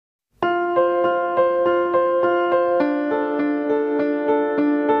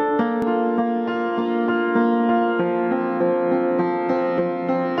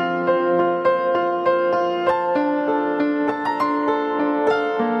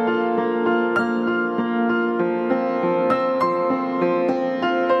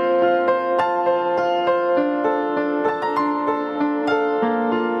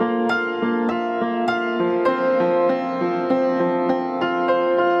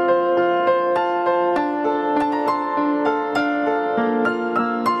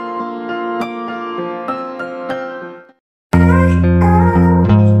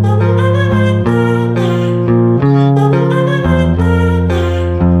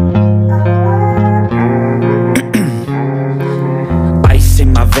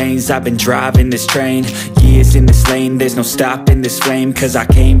I've been driving this train. Years in this lane, there's no stopping this flame. Cause I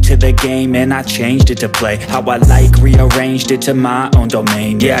came to the game and I changed it to play how I like, rearranged it to my own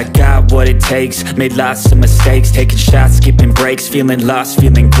domain. Yeah, I got what it takes, made lots of mistakes, taking shots, skipping breaks, feeling lost,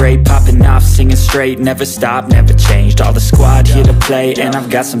 feeling great, popping off, singing straight, never stopped, never changed. All the squad here to play, and I've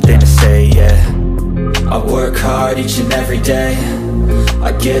got something to say, yeah. I work hard each and every day,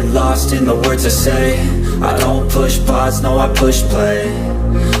 I get lost in the words I say. I don't push pause, no, I push play.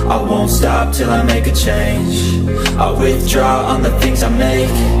 I won't stop till I make a change. I withdraw on the things I make.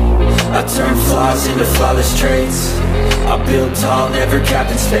 I turn flaws into flawless traits. I build tall, never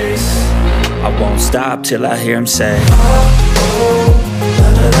capped in space. I won't stop till I hear him say, oh, oh, la,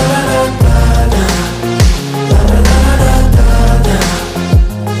 la, la, la, la, la.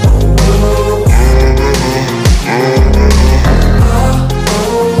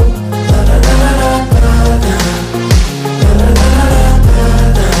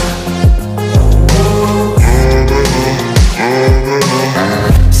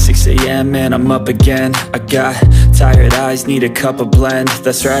 Man, I'm up again. I got tired eyes, need a cup of blend.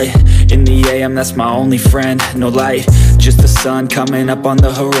 That's right, in the AM, that's my only friend. No light, just the sun coming up on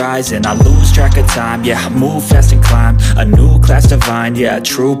the horizon. I lose track of time, yeah, I move fast and climb a new class divine, yeah,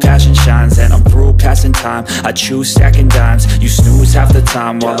 true passion shines. And I'm through passing time, I choose stacking dimes. You snooze half the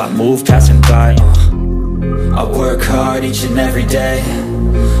time while I move passing by. I work hard each and every day,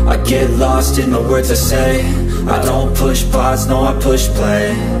 I get lost in the words I say. I don't push pause, no, I push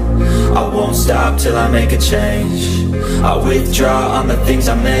play. I won't stop till I make a change. I withdraw on the things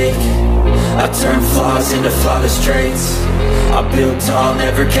I make. I turn flaws into flawless traits. I build tall,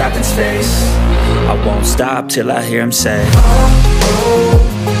 never capped in space. I won't stop till I hear him say, oh, oh,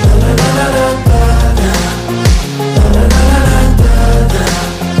 la, la, la, la, la, la.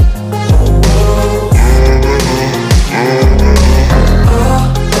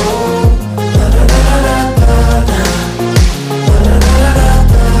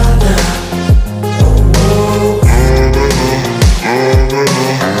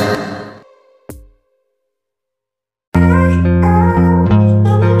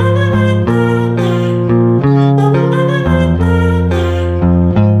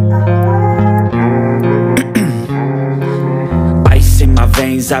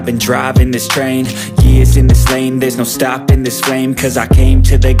 I've been driving this train, years in this lane, there's no stopping this flame. Cause I came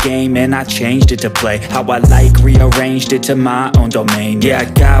to the game and I changed it to play how I like, rearranged it to my own domain. Yeah, I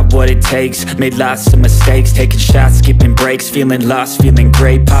got what it takes, made lots of mistakes, taking shots, skipping breaks, feeling lost, feeling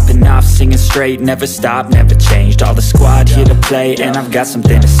great, popping off, singing straight, never stopped, never changed. All the squad here to play, and I've got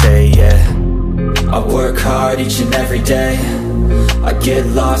something to say, yeah. I work hard each and every day, I get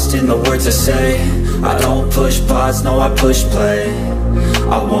lost in the words I say. I don't push pause, no, I push play.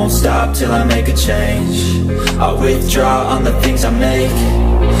 I won't stop till I make a change. I withdraw on the things I make.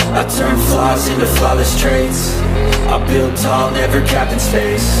 I turn flaws into flawless traits. I build tall, never capped in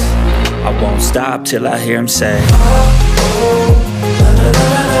space. I won't stop till I hear him say, oh, oh, la, la, la,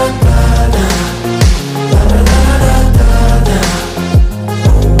 la, la, la.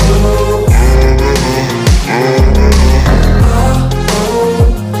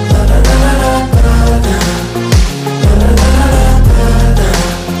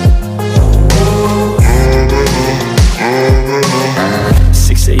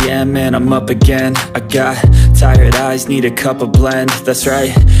 Man, I'm up again. I got tired eyes, need a cup of blend. That's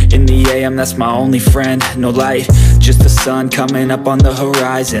right, in the AM, that's my only friend. No light, just the sun coming up on the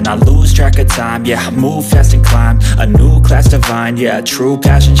horizon. I lose track of time, yeah, I move fast and climb a new class divine, yeah, true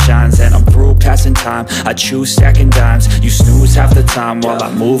passion shines. And I'm through passing time, I choose stacking dimes. You snooze half the time while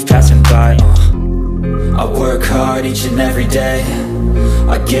I move passing by. I work hard each and every day,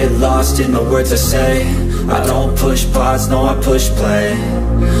 I get lost in the words I say. I don't push pause, no, I push play.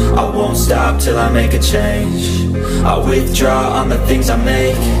 I won't stop till I make a change. I withdraw on the things I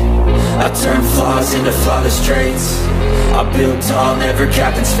make. I turn flaws into flawless traits. I build tall, never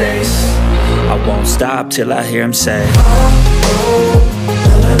capped in space. I won't stop till I hear him say, oh, oh,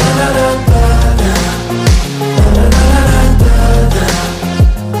 la, la, la, la, la, la.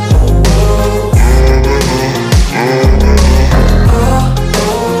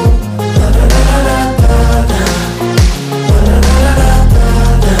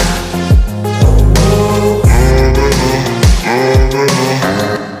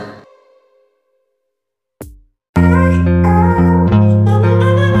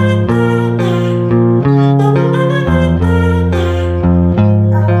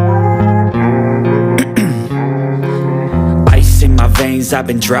 I've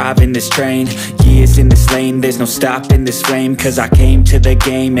been driving this train, Years in this lane, there's no stopping this flame. Cause I came to the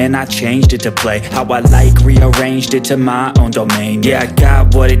game and I changed it to play how I like, rearranged it to my own domain. Yeah, I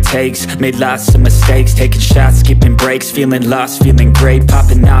got what it takes, made lots of mistakes, taking shots, skipping breaks, feeling lost, feeling great,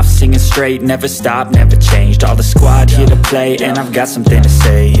 popping off, singing straight, never stopped, never changed. All the squad here to play, and I've got something to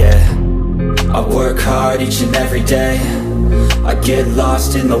say, yeah. I work hard each and every day, I get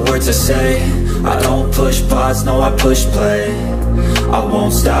lost in the words I say. I don't push pause, no, I push play. I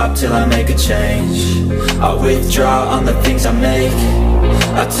won't stop till I make a change. I withdraw on the things I make.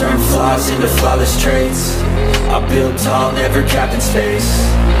 I turn flaws into flawless traits. I build tall, never capped in space.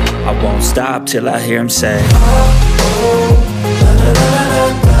 I won't stop till I hear him say, oh, oh.